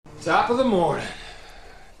Top of the morning,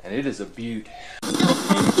 and it is a beaut.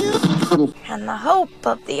 And the hope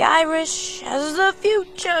of the Irish as the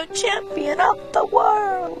future champion of the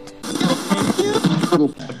world.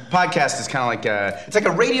 A podcast is kind of like it's like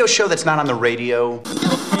a radio show that's not on the radio.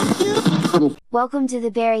 Welcome to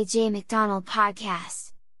the Barry J. McDonald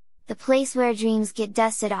Podcast. The place where dreams get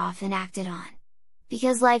dusted off and acted on.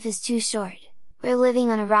 Because life is too short. We're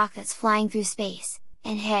living on a rock that's flying through space,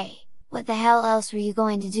 and hey, what the hell else were you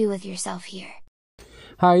going to do with yourself here?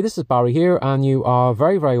 Hi, this is Barry here, and you are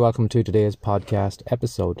very, very welcome to today's podcast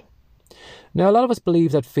episode. Now, a lot of us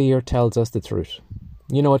believe that fear tells us the truth.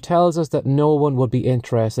 You know, it tells us that no one would be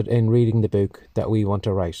interested in reading the book that we want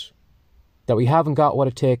to write. That we haven't got what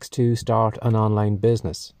it takes to start an online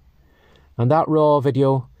business. And that raw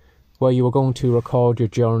video, where you were going to record your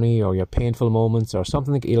journey or your painful moments or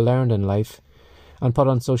something that you learned in life and put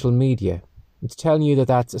on social media, it's telling you that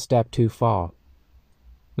that's a step too far.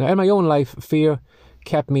 Now, in my own life, fear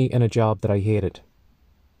kept me in a job that I hated.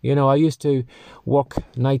 You know, I used to work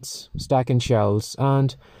nights stacking shelves,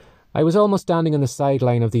 and I was almost standing on the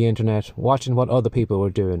sideline of the internet watching what other people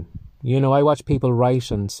were doing. You know, I watched people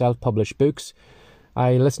write and self-publish books.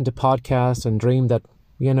 I listened to podcasts and dreamed that,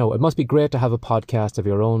 you know, it must be great to have a podcast of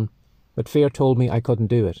your own, but fear told me I couldn't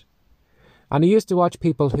do it. And I used to watch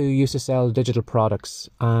people who used to sell digital products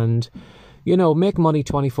and, you know, make money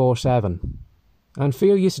 24/7. And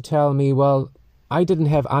fear used to tell me, well, I didn't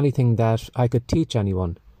have anything that I could teach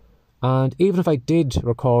anyone. And even if I did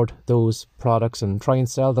record those products and try and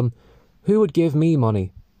sell them, who would give me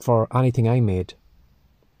money for anything I made?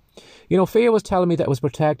 You know, fear was telling me that it was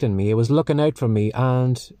protecting me, it was looking out for me,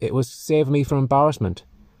 and it was saving me from embarrassment.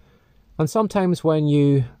 And sometimes when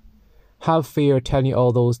you have fear telling you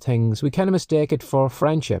all those things, we kind of mistake it for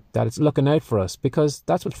friendship, that it's looking out for us, because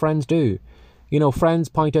that's what friends do. You know, friends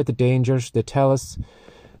point out the dangers, they tell us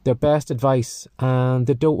their best advice, and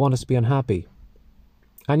they don't want us to be unhappy.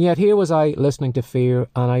 And yet here was I listening to fear,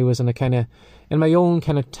 and I was in my own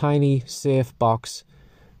kind of tiny safe box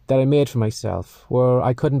that I made for myself, where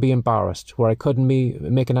I couldn't be embarrassed, where I couldn't be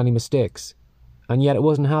making any mistakes, and yet it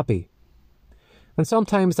wasn't happy. And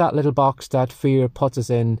sometimes that little box that fear puts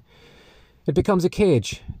us in, it becomes a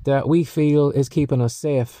cage that we feel is keeping us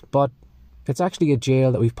safe, but it's actually a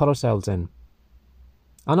jail that we've put ourselves in.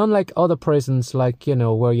 And unlike other prisons, like, you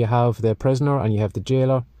know, where you have the prisoner and you have the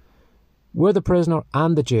jailer, we're the prisoner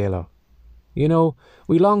and the jailer. You know,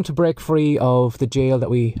 we long to break free of the jail that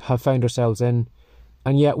we have found ourselves in,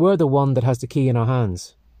 and yet we're the one that has the key in our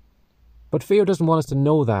hands. But fear doesn't want us to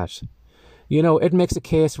know that. You know, it makes a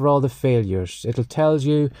case for all the failures. It'll tell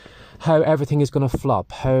you how everything is going to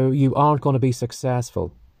flop, how you aren't going to be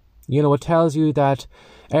successful. You know, it tells you that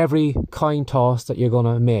every coin toss that you're going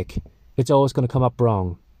to make, it's always going to come up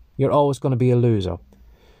wrong. You're always going to be a loser.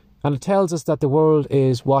 And it tells us that the world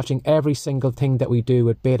is watching every single thing that we do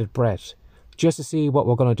with bated breath, just to see what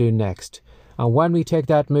we're going to do next. And when we take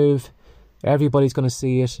that move, everybody's going to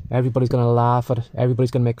see it, everybody's going to laugh at it,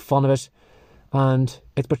 everybody's going to make fun of it, and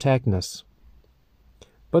it's protecting us.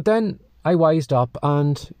 But then I wised up,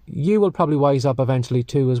 and you will probably wise up eventually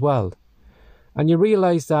too as well. And you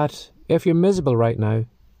realise that if you're miserable right now,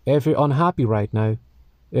 if you're unhappy right now,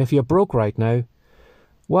 if you're broke right now,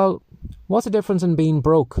 well, what's the difference in being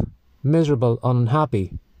broke, miserable,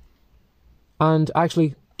 unhappy, and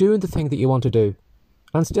actually doing the thing that you want to do,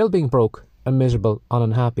 and still being broke and miserable and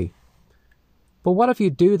unhappy? But what if you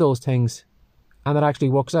do those things and it actually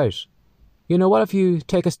works out? You know, what if you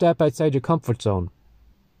take a step outside your comfort zone?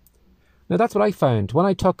 Now, that's what I found. When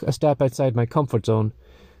I took a step outside my comfort zone,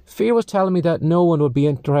 fear was telling me that no one would be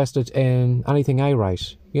interested in anything I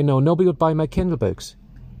write. You know, nobody would buy my Kindle books.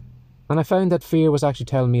 And I found that fear was actually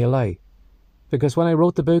telling me a lie. Because when I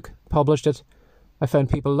wrote the book, published it, I found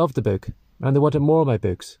people loved the book, and they wanted more of my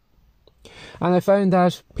books. And I found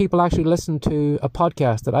that people actually listened to a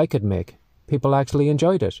podcast that I could make. People actually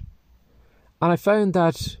enjoyed it. And I found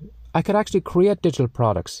that I could actually create digital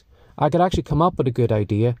products. I could actually come up with a good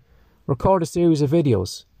idea, record a series of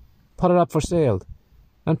videos, put it up for sale,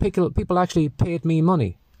 and people actually paid me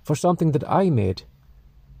money for something that I made.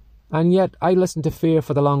 And yet I listened to fear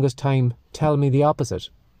for the longest time tell me the opposite.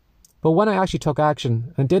 But when I actually took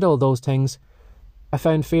action and did all those things, I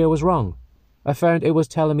found fear was wrong. I found it was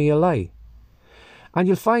telling me a lie. And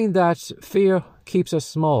you'll find that fear keeps us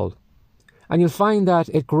small. And you'll find that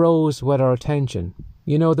it grows with our attention.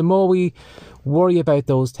 You know, the more we worry about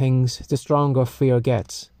those things, the stronger fear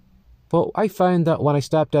gets. But I found that when I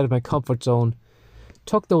stepped out of my comfort zone,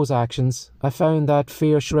 took those actions, I found that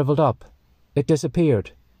fear shriveled up. It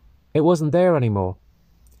disappeared. It wasn't there anymore.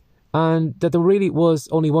 And that there really was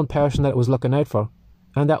only one person that it was looking out for,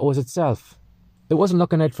 and that was itself. It wasn't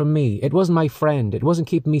looking out for me. It wasn't my friend. It wasn't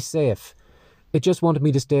keeping me safe. It just wanted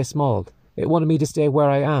me to stay small. It wanted me to stay where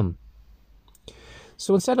I am.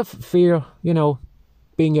 So instead of fear,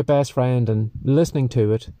 being your best friend and listening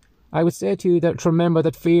to it, I would say to you that remember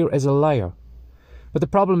that fear is a liar. But the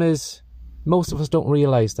problem is, most of us don't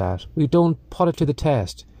realise that. We don't put it to the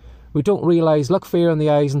test. We don't realise, look fear in the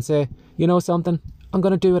eyes and say, you know something, I'm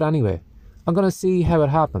going to do it anyway. I'm going to see how it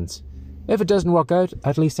happens. If it doesn't work out,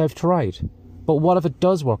 at least I've tried. But what if it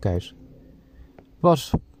does work out?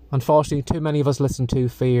 But unfortunately, too many of us listen to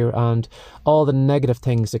fear and all the negative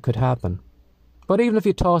things that could happen. But even if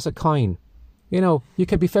you toss a coin, you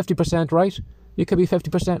could be 50% right, you could be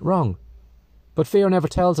 50% wrong. But fear never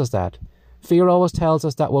tells us that. Fear always tells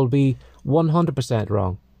us that we'll be 100%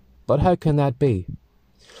 wrong. But how can that be?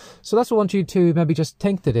 So that's what I want you to maybe just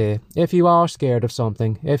think today. If you are scared of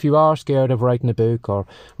something, if you are scared of writing a book or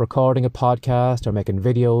recording a podcast or making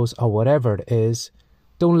videos or whatever it is,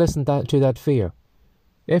 don't listen to that fear.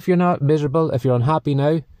 If you're not miserable, if you're unhappy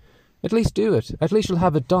now, at least do it. At least you'll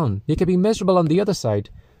have it done. You could be miserable on the other side,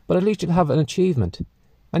 but at least you'll have an achievement.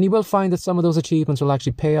 And you will find that some of those achievements will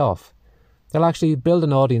actually pay off. They'll actually build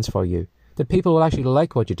an audience for you. That people will actually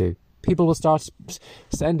like what you do. People will start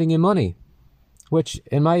sending you money. Which,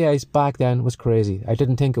 in my eyes, back then was crazy. I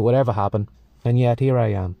didn't think it would ever happen. And yet, here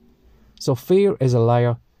I am. So fear is a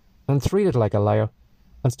liar. And treat it like a liar.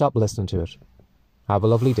 And stop listening to it. Have a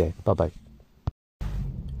lovely day. Bye-bye.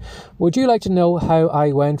 Would you like to know how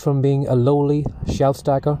I went from being a lowly shelf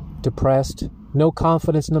stacker, depressed, no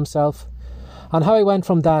confidence in himself, and how I went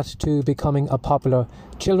from that to becoming a popular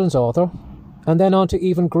children's author, and then on to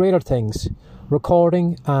even greater things,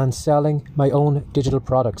 recording and selling my own digital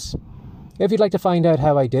products? If you'd like to find out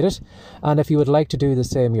how I did it, and if you would like to do the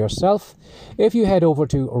same yourself, if you head over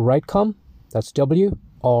to Writecome, that's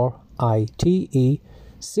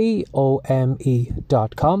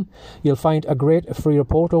WRITECOME.com, you'll find a great free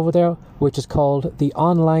report over there, which is called the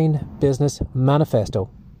Online Business Manifesto.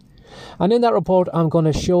 And in that report, I'm going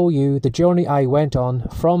to show you the journey I went on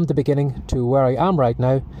from the beginning to where I am right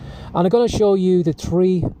now. And I'm going to show you the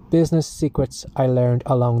 3 business secrets I learned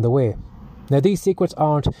along the way. Now, these secrets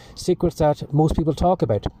aren't secrets that most people talk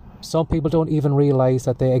about. Some people don't even realise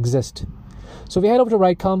that they exist. So if you head over to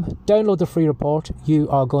Writecome, download the free report, you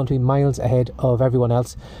are going to be miles ahead of everyone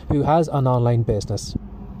else who has an online business.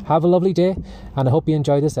 Have a lovely day, and I hope you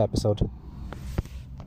enjoy this episode.